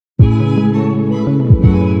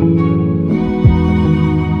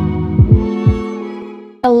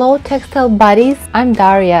Hello textile buddies, I'm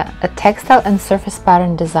Darya, a textile and surface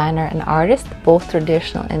pattern designer and artist, both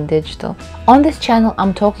traditional and digital. On this channel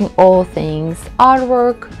I'm talking all things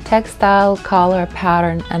artwork, textile, color,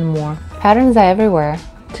 pattern and more. Patterns are everywhere.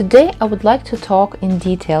 Today I would like to talk in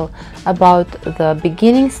detail about the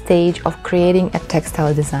beginning stage of creating a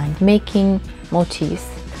textile design, making motifs.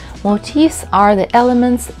 Motifs are the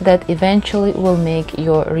elements that eventually will make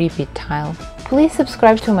your repeat tile. Please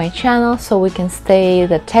subscribe to my channel so we can stay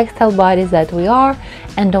the textile buddies that we are,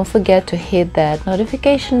 and don't forget to hit that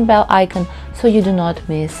notification bell icon so you do not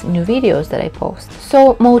miss new videos that I post.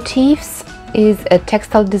 So motifs is a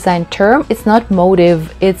textile design term. It's not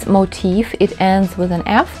motive, it's motif. It ends with an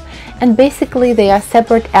F, and basically they are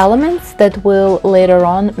separate elements that will later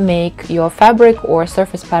on make your fabric or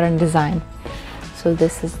surface pattern design. So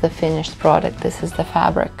this is the finished product, this is the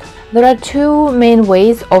fabric. There are two main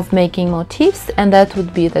ways of making motifs, and that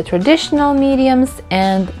would be the traditional mediums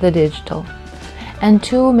and the digital. And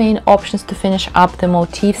two main options to finish up the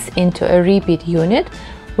motifs into a repeat unit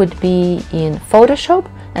would be in Photoshop,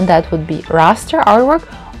 and that would be raster artwork,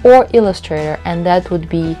 or Illustrator, and that would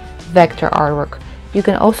be vector artwork. You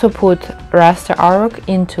can also put raster artwork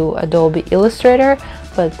into Adobe Illustrator,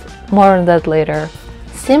 but more on that later.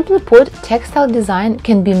 Simply put, textile design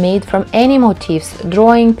can be made from any motifs: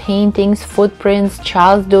 drawing, paintings, footprints,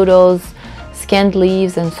 child's doodles, scanned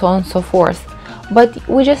leaves, and so on and so forth. But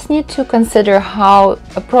we just need to consider how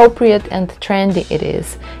appropriate and trendy it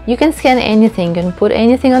is. You can scan anything and put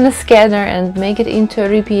anything on the scanner and make it into a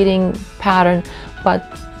repeating pattern, but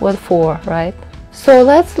what for, right? So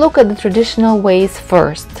let's look at the traditional ways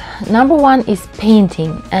first. Number one is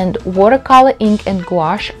painting, and watercolor, ink, and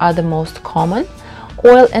gouache are the most common.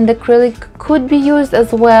 Oil and acrylic could be used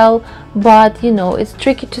as well, but you know, it's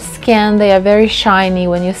tricky to scan. They are very shiny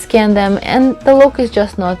when you scan them, and the look is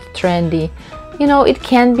just not trendy. You know, it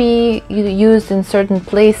can be used in certain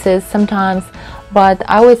places sometimes, but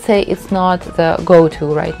I would say it's not the go-to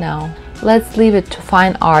right now. Let's leave it to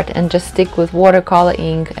fine art and just stick with watercolor,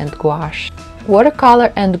 ink, and gouache.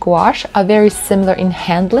 Watercolor and gouache are very similar in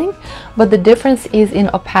handling, but the difference is in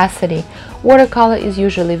opacity. Watercolor is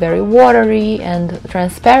usually very watery and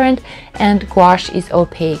transparent, and gouache is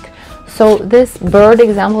opaque. So this bird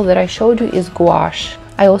example that I showed you is gouache.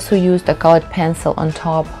 I also used a colored pencil on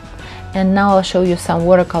top. And now I'll show you some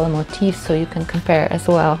watercolor motifs so you can compare as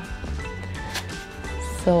well.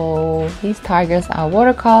 So these tigers are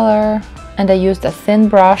watercolor, and I used a thin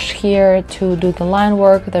brush here to do the line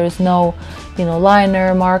work. There is no, you know,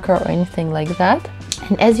 liner, marker or anything like that.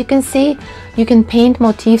 And as you can see, you can paint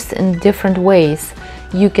motifs in different ways.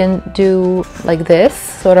 You can do like this,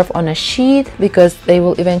 sort of on a sheet, because they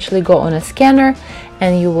will eventually go on a scanner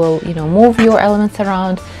and you will, you know, move your elements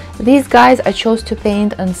around. These guys I chose to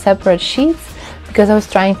paint on separate sheets because I was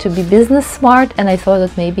trying to be business smart, and I thought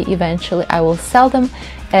that maybe eventually I will sell them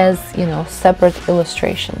as, you know, separate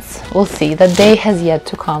illustrations. We'll see, that day has yet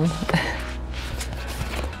to come.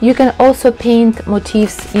 You can also paint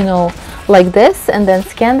motifs, you know, like this and then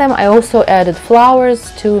scan them. I also added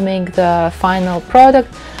flowers to make the final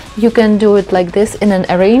product. You can do it like this in an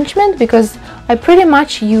arrangement, because I pretty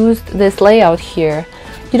much used this layout here.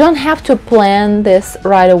 You don't have to plan this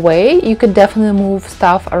right away. You could definitely move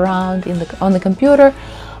stuff around on the computer,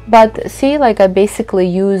 but see, like I basically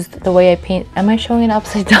used the way I paint. Am I showing it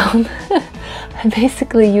upside down? I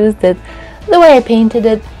basically used it the way I painted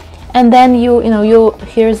it, and then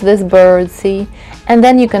here's this bird, see, and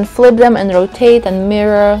then you can flip them and rotate and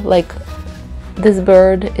mirror, like this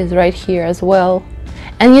bird is right here as well.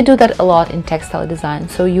 And you do that a lot in textile design.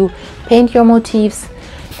 So you paint your motifs,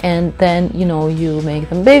 and then, you know, you make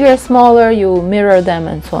them bigger, smaller, you mirror them,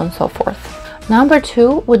 and so on and so forth. Number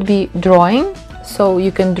two would be drawing. So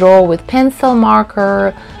you can draw with pencil,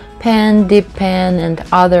 marker, pen, dip pen, and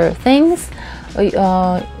other things.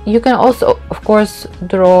 You can also, of course,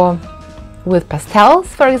 draw with pastels,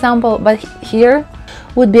 for example, but here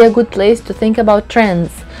would be a good place to think about trends.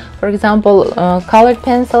 For example, colored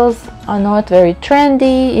pencils are not very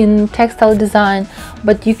trendy in textile design,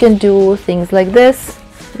 but you can do things like this.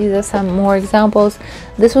 These are some more examples.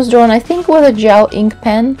 This was drawn, I think, with a gel ink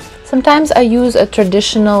pen. Sometimes I use a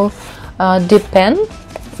traditional dip pen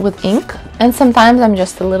with ink, and sometimes I'm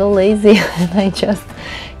just a little lazy and I just,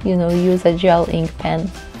 you know, use a gel ink pen.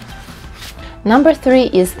 Number three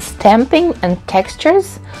is stamping and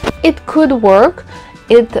textures. It could work.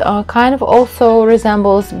 It kind of also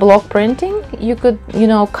resembles block printing. You could, you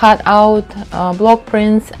know, cut out block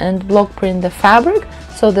prints and block print the fabric,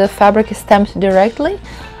 so the fabric is stamped directly.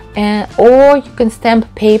 Or you can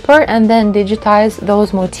stamp paper and then digitize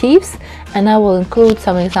those motifs, and I will include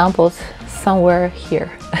some examples somewhere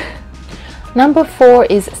here. Number 4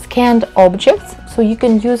 is scanned objects. So you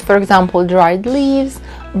can use, for example, dried leaves,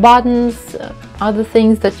 buttons, other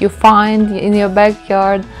things that you find in your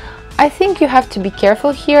backyard. I think you have to be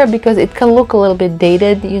careful here because it can look a little bit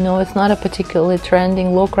dated, you know, it's not a particularly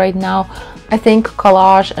trending look right now. I think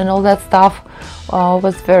collage and all that stuff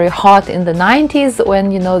was very hot in the 90s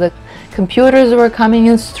when, you know, the computers were coming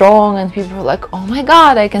in strong and people were like, oh my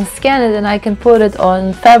god, I can scan it and I can put it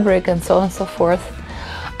on fabric and so on and so forth.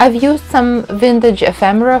 I've used some vintage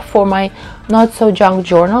ephemera for my not so junk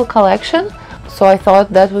journal collection, so I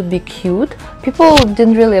thought that would be cute. People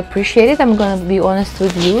didn't really appreciate it, I'm gonna be honest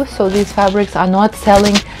with you, so these fabrics are not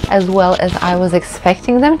selling as well as I was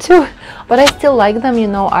expecting them to, but I still like them, you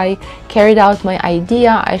know. I carried out my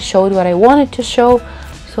idea, I showed what I wanted to show,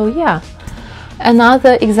 so yeah.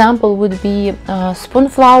 Another example would be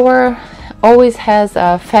Spoonflower always has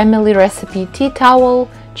a family recipe tea towel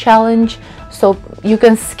challenge, so you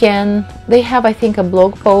can scan. They have, I think, a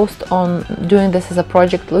blog post on doing this as a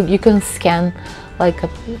project. Look, you can scan like a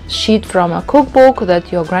sheet from a cookbook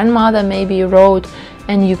that your grandmother maybe wrote,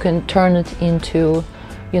 and you can turn it into,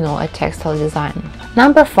 you know, a textile design.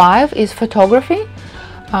 Number 5 is photography.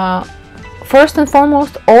 First and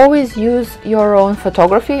foremost, always use your own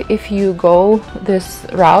photography if you go this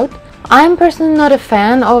route. I'm personally not a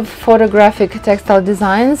fan of photographic textile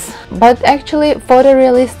designs, but actually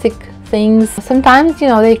photorealistic things, sometimes, you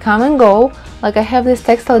know, they come and go. Like I have this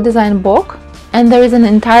textile design book and there is an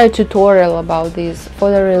entire tutorial about these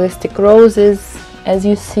photorealistic roses, as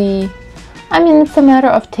you see. I mean, it's a matter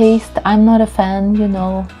of taste. I'm not a fan, you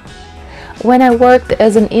know. When I worked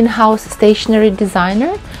as an in-house stationery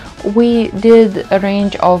designer, we did a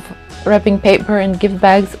range of wrapping paper and gift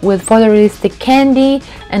bags with photorealistic candy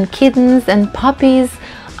and kittens and puppies.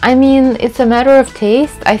 I mean, it's a matter of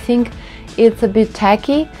taste. I think it's a bit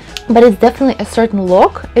tacky, but it's definitely a certain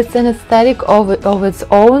look. It's an aesthetic of its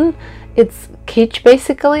own. It's kitsch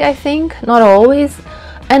basically, I think, not always.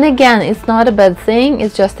 And again, it's not a bad thing,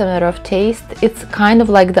 it's just a matter of taste. It's kind of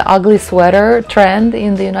like the ugly sweater trend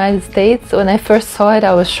in the United States. When I first saw it,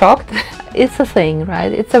 I was shocked. It's a thing, right?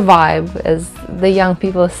 It's a vibe, as the young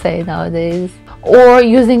people say nowadays. Or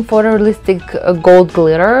using photorealistic gold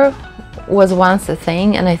glitter was once a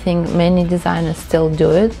thing, and I think many designers still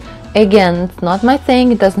do it. Again, it's not my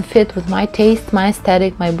thing, it doesn't fit with my taste, my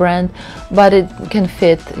aesthetic, my brand, but it can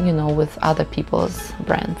fit, you know, with other people's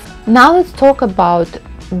brands. Now let's talk about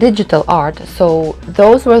digital art. So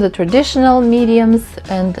those were the traditional mediums,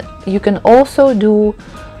 and you can also do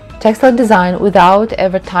textile design without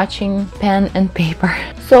ever touching pen and paper.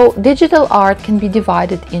 So digital art can be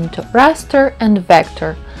divided into raster and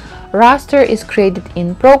vector. Raster is created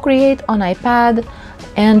in Procreate on iPad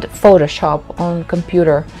and Photoshop on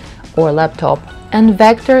computer or laptop, and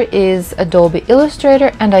vector is Adobe Illustrator,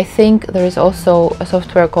 and I think there is also a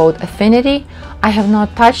software called Affinity. I have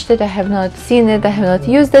not touched it, I have not seen it, I have not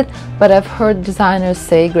used it, but I've heard designers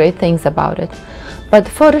say great things about it. But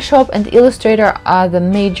Photoshop and Illustrator are the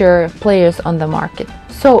major players on the market.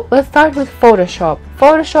 So let's start with Photoshop.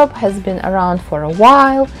 Photoshop has been around for a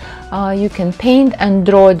while. You can paint and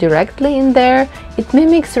draw directly in there. It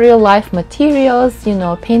mimics real-life materials, you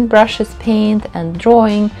know, paintbrushes, paint and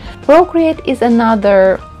drawing. Procreate is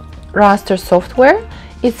another raster software.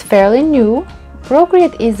 It's fairly new.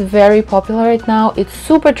 Procreate is very popular right now. It's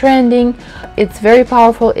super trending. It's very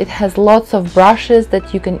powerful. It has lots of brushes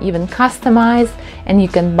that you can even customize, and you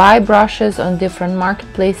can buy brushes on different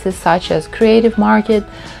marketplaces such as Creative Market.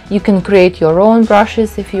 You can create your own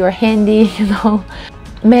brushes if you're handy, you know.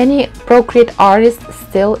 Many Procreate artists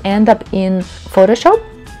still end up in Photoshop.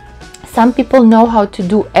 Some people know how to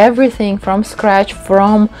do everything from scratch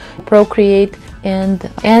from Procreate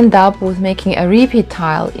and end up with making a repeat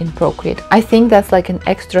tile in Procreate. I think that's like an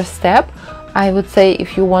extra step. I would say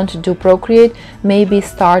if you want to do Procreate, maybe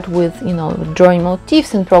start with, you know, drawing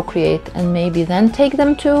motifs in Procreate and maybe then take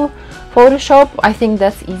them to Photoshop. I think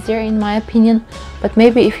that's easier in my opinion, but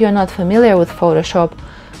maybe if you're not familiar with Photoshop,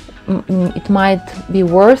 it might be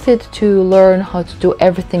worth it to learn how to do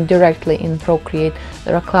everything directly in Procreate.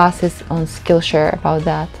 There are classes on Skillshare about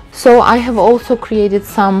that. So I have also created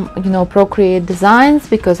some, you know, Procreate designs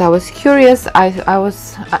because I was curious. I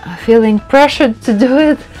was feeling pressured to do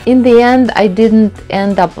it. In the end, I didn't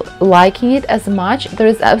end up liking it as much. There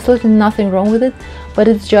is absolutely nothing wrong with it, but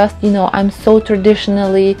it's just, you know, I'm so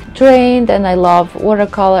traditionally trained and I love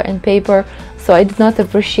watercolor and paper. So I did not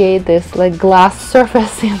appreciate this like glass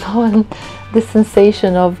surface, you know, and the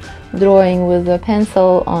sensation of drawing with a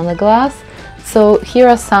pencil on a glass. So here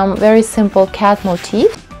are some very simple cat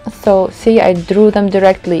motifs. So see, I drew them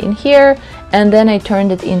directly in here, and then I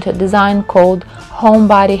turned it into a design called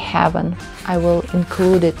Homebody Heaven. I will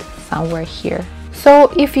include it somewhere here. So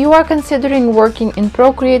if you are considering working in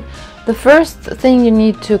Procreate, the first thing you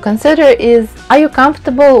need to consider is, are you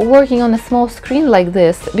comfortable working on a small screen like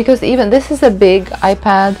this? Because even this is a big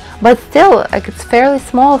iPad, but still, like, it's fairly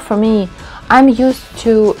small for me. I'm used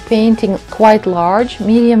to painting quite large,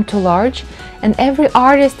 medium to large, and every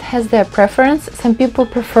artist has their preference. Some people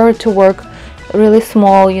prefer to work really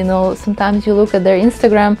small, you know, sometimes you look at their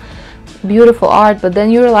Instagram, beautiful art, but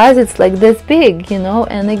then you realize it's like this big, you know,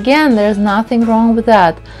 and again, there's nothing wrong with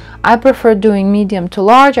that. I prefer doing medium to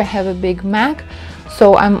large. I have a big Mac,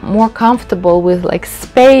 so I'm more comfortable with like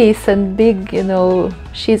space and big, you know,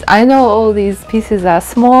 sheets. I know all these pieces are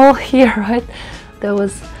small here, right?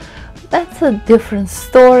 That's a different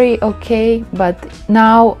story, okay, but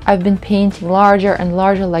now I've been painting larger and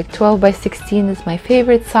larger, like 12 by 16 is my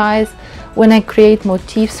favorite size. When I create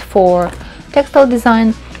motifs for textile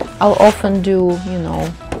design, I'll often do, you know,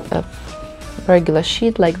 a regular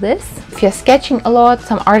sheet like this. If you're sketching a lot,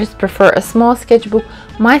 some artists prefer a small sketchbook.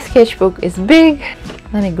 My sketchbook is big.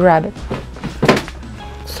 Let me grab it.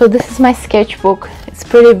 So this is my sketchbook. It's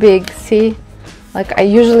pretty big, see? Like, I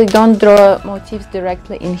usually don't draw motifs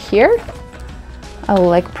directly in here. I will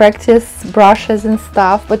like practice brushes and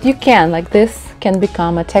stuff, but you can, like, this can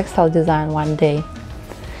become a textile design one day.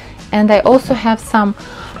 And I also have some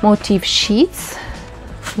motif sheets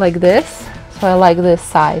like this, so I like this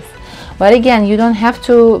size. But again, you don't have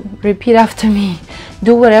to repeat after me.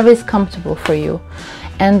 Do whatever is comfortable for you.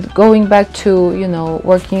 And going back to, you know,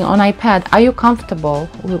 working on iPad, are you comfortable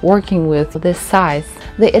with working with this size?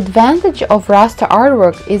 The advantage of raster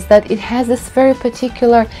artwork is that it has this very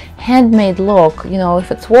particular handmade look. You know,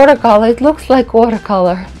 if it's watercolor, it looks like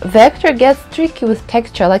watercolor. Vector gets tricky with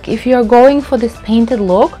texture. Like, if you're going for this painted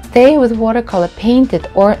look, stay with watercolor, paint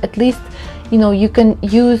it, or at least, you know, you can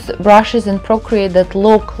use brushes in Procreate that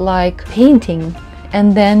look like painting,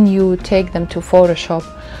 and then you take them to Photoshop.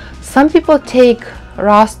 Some people take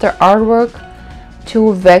raster artwork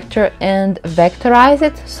to vector and vectorize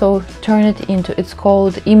it, so turn it into, it's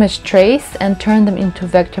called image trace, and turn them into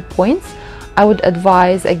vector points. I would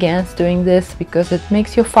advise against doing this because it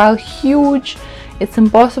makes your file huge. It's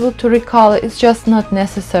impossible to recolor. It's just not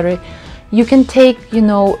necessary. You can take, you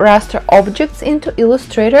know, raster objects into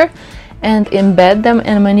Illustrator and embed them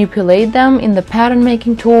and manipulate them in the pattern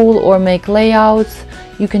making tool or make layouts.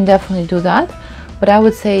 You can definitely do that, but I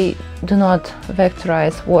would say do not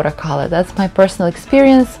vectorize watercolor. That's my personal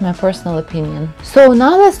experience, my personal opinion. So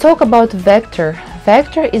now let's talk about vector.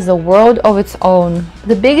 Vector is a world of its own.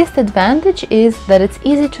 The biggest advantage is that it's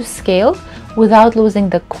easy to scale without losing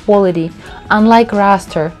the quality, unlike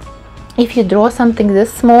raster. If you draw something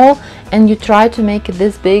this small and you try to make it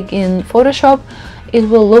this big in Photoshop, it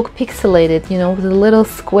will look pixelated, you know, with the little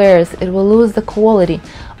squares. It will lose the quality,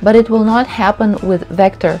 but it will not happen with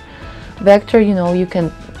vector. Vector, you know, you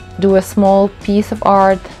can do a small piece of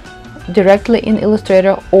art directly in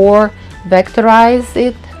Illustrator or vectorize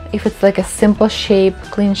it. If it's like a simple shape,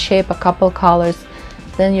 clean shape, a couple colors,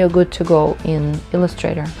 then you're good to go in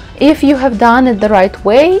Illustrator. If you have done it the right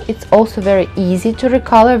way, it's also very easy to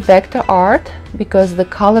recolor vector art because the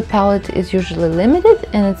color palette is usually limited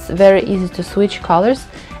and it's very easy to switch colors.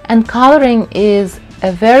 And coloring is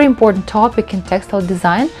a very important topic in textile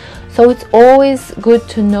design, so it's always good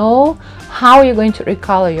to know how you're going to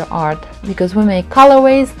recolor your art, because we make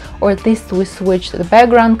colorways, or at least we switch the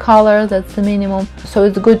background color, that's the minimum. So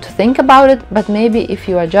it's good to think about it, but maybe if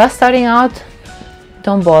you are just starting out,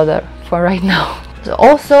 don't bother for right now. So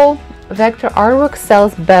also, vector artwork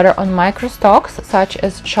sells better on micro stocks such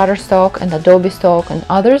as Shutterstock and Adobe Stock and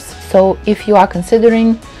others. So if you are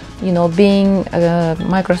considering, you know, being a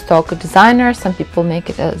micro stock designer, some people make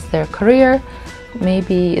it as their career,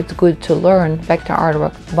 maybe it's good to learn vector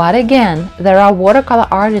artwork. But again, there are watercolor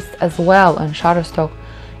artists as well on Shutterstock.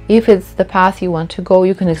 If it's the path you want to go,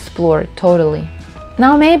 you can explore it totally.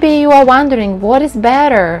 Now maybe you are wondering, what is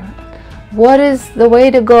better? What is the way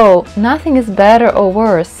to go? Nothing is better or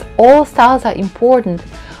worse. All styles are important.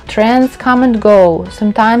 Trends come and go.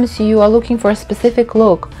 Sometimes you are looking for a specific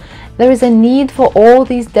look. There is a need for all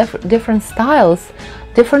these different styles,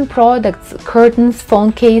 different products, curtains,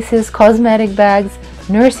 phone cases, cosmetic bags,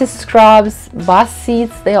 nurses' scrubs, bus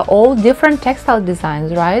seats. They are all different textile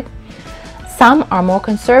designs, right? Some are more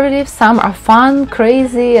conservative, some are fun,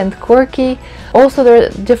 crazy, and quirky. Also, there are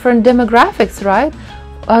different demographics, right?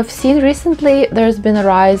 I've seen recently there's been a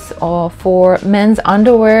rise for men's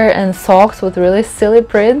underwear and socks with really silly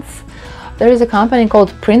prints. There is a company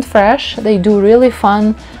called Print Fresh. They do really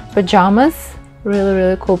fun pajamas,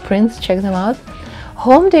 really cool prints. Check them out.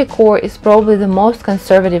 Home decor is probably the most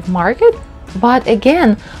conservative market. But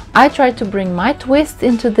again, I try to bring my twist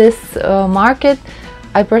into this market.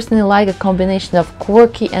 I personally like a combination of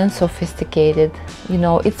quirky and sophisticated. You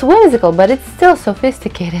know, it's whimsical, but it's still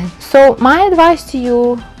sophisticated. So my advice to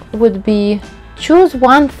you would be, choose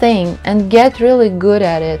one thing and get really good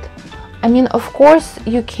at it. I mean, of course,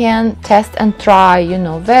 you can test and try, you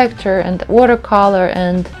know, vector and watercolor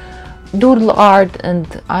and doodle art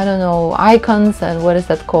and, I don't know, icons and what is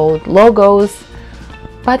that called, logos.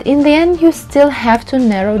 But in the end, you still have to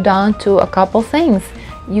narrow down to a couple things.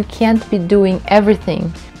 You can't be doing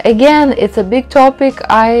everything. Again, it's a big topic.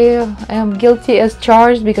 I am guilty as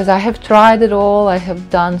charged because I have tried it all. I have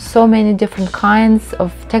done so many different kinds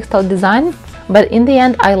of textile design. But in the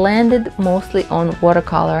end, I landed mostly on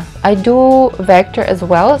watercolor. I do vector as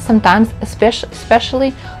well, sometimes,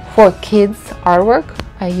 especially for kids artwork.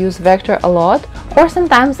 I use vector a lot. Or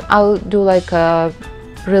sometimes I'll do like a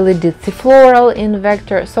really ditzy floral in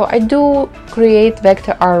vector. So I do create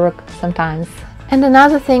vector artwork sometimes. And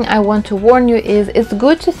another thing I want to warn you is it's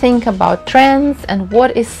good to think about trends and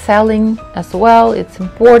what is selling as well. It's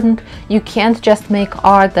important. You can't just make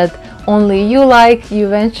art that only you like. You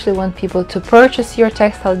eventually want people to purchase your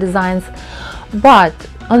textile designs. But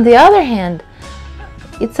on the other hand,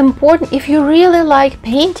 it's important, if you really like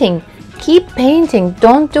painting, keep painting.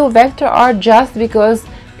 Don't do vector art just because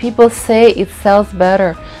people say it sells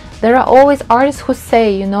better. There are always artists who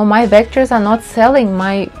say, you know, my vectors are not selling,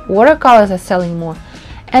 my watercolors are selling more.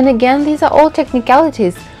 And again, these are all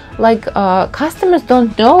technicalities. Like customers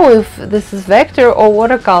don't know if this is vector or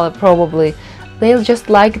watercolor probably. They'll just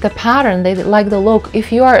like the pattern, they like the look.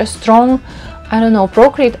 If you are a strong, I don't know,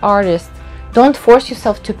 Procreate artist, don't force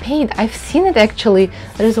yourself to paint. I've seen it actually.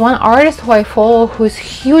 There's one artist who I follow who is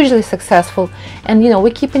hugely successful, and you know,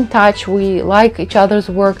 we keep in touch, we like each other's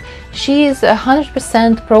work. She is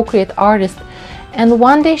 100% Procreate artist, and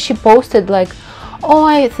one day she posted like, oh,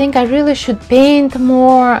 I think I really should paint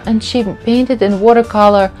more, and she painted in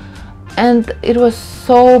watercolor, and it was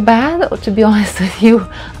so bad, to be honest with you.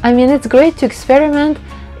 I mean, it's great to experiment.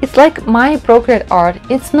 It's like my Procreate art,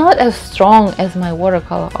 it's not as strong as my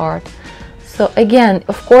watercolor art. So again,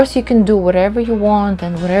 of course, you can do whatever you want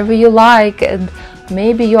and whatever you like, and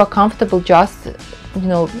maybe you are comfortable just, you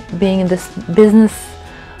know, being in this business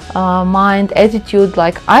mind attitude,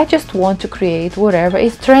 like I just want to create whatever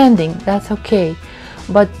is trending. That's okay,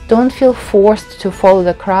 but don't feel forced to follow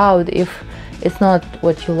the crowd if it's not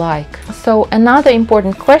what you like. So another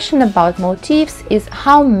important question about motifs is,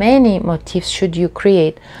 how many motifs should you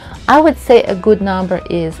create? I would say a good number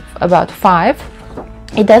is about 5.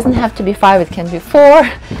 It doesn't have to be 5, it can be 4.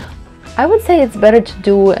 I would say it's better to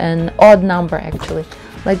do an odd number actually.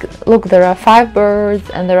 Like, look, there are 5 birds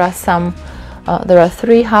and there are some, there are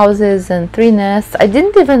 3 houses and 3 nests. I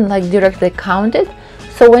didn't even like directly count it.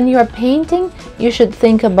 So when you are painting, you should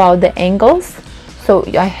think about the angles. So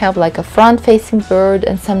I have like a front-facing bird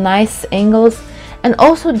and some nice angles. And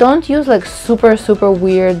also don't use like super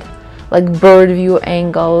weird like bird view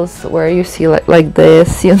angles where you see like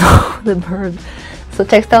this, you know, the bird. So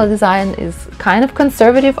textile design is kind of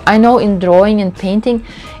conservative. I know in drawing and painting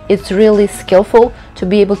it's really skillful to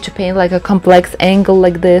be able to paint like a complex angle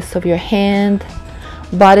like this of your hand,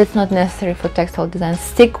 but it's not necessary for textile design.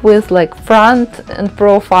 Stick with like front and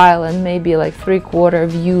profile and maybe like 3/4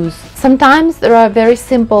 views. Sometimes there are very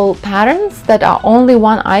simple patterns that are only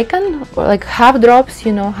one icon, or like half drops,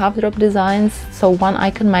 you know, half drop designs. So one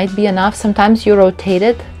icon might be enough. Sometimes you rotate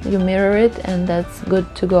it, you mirror it, and that's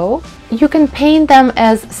good to go. You can paint them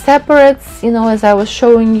as separates, you know, as I was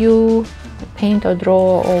showing you, paint or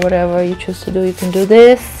draw or whatever you choose to do. You can do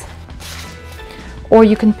this, or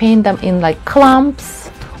you can paint them in like clumps,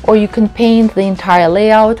 or you can paint the entire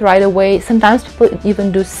layout right away. Sometimes people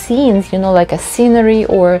even do scenes, you know, like a scenery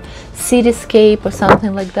or cityscape or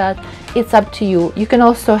something like that. It's up to you. You can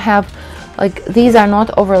also have like, these are not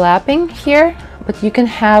overlapping here, but you can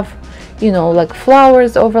have, you know, like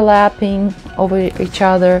flowers overlapping over each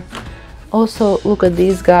other. Also look at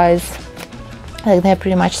these guys, like they're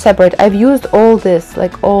pretty much separate. I've used all this,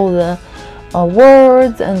 like all the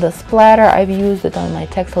words and the splatter, I've used it on my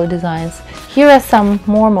textile designs. Here are some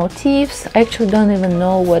more motifs. I actually don't even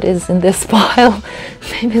know what is in this pile.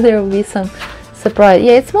 Maybe there will be some surprise.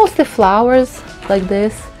 Yeah, it's mostly flowers like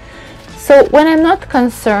this. So when I'm not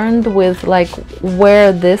concerned with like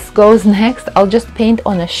where this goes next, I'll just paint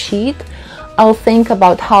on a sheet. I'll think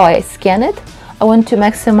about how I scan it. I want to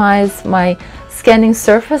maximize my scanning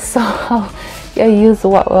surface, so I use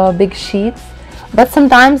big sheets. But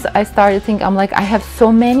sometimes I start to think, I'm like, I have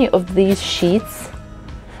so many of these sheets.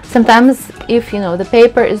 Sometimes if, you know, the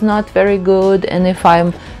paper is not very good and if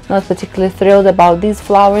I'm not particularly thrilled about these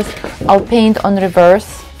flowers. I'll paint on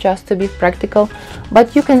reverse just to be practical,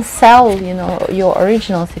 but you can sell, you know, your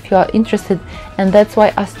originals if you are interested, and that's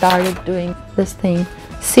why I started doing this thing.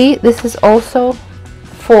 See, this is also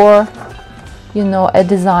for, you know, a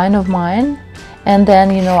design of mine, and then,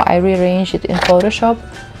 you know, I rearrange it in Photoshop.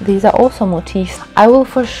 These are also motifs. I will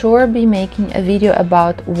for sure be making a video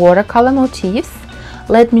about watercolor motifs.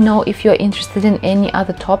 Let me know if you're interested in any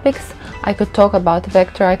other topics. I could talk about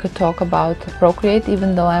vector, I could talk about Procreate,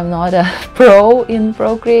 even though I'm not a pro in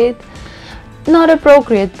Procreate. Not a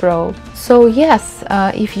Procreate pro. So yes,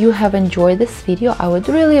 if you have enjoyed this video, I would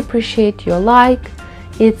really appreciate your like.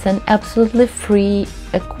 It's an absolutely free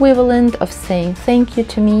equivalent of saying thank you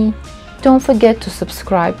to me. Don't forget to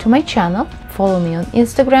subscribe to my channel. Follow me on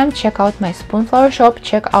Instagram, check out my Spoonflower shop,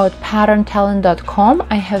 check out patterntalent.com.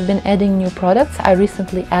 I have been adding new products. I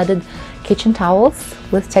recently added kitchen towels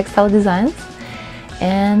with textile designs.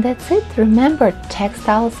 And that's it. Remember,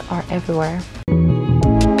 textiles are everywhere.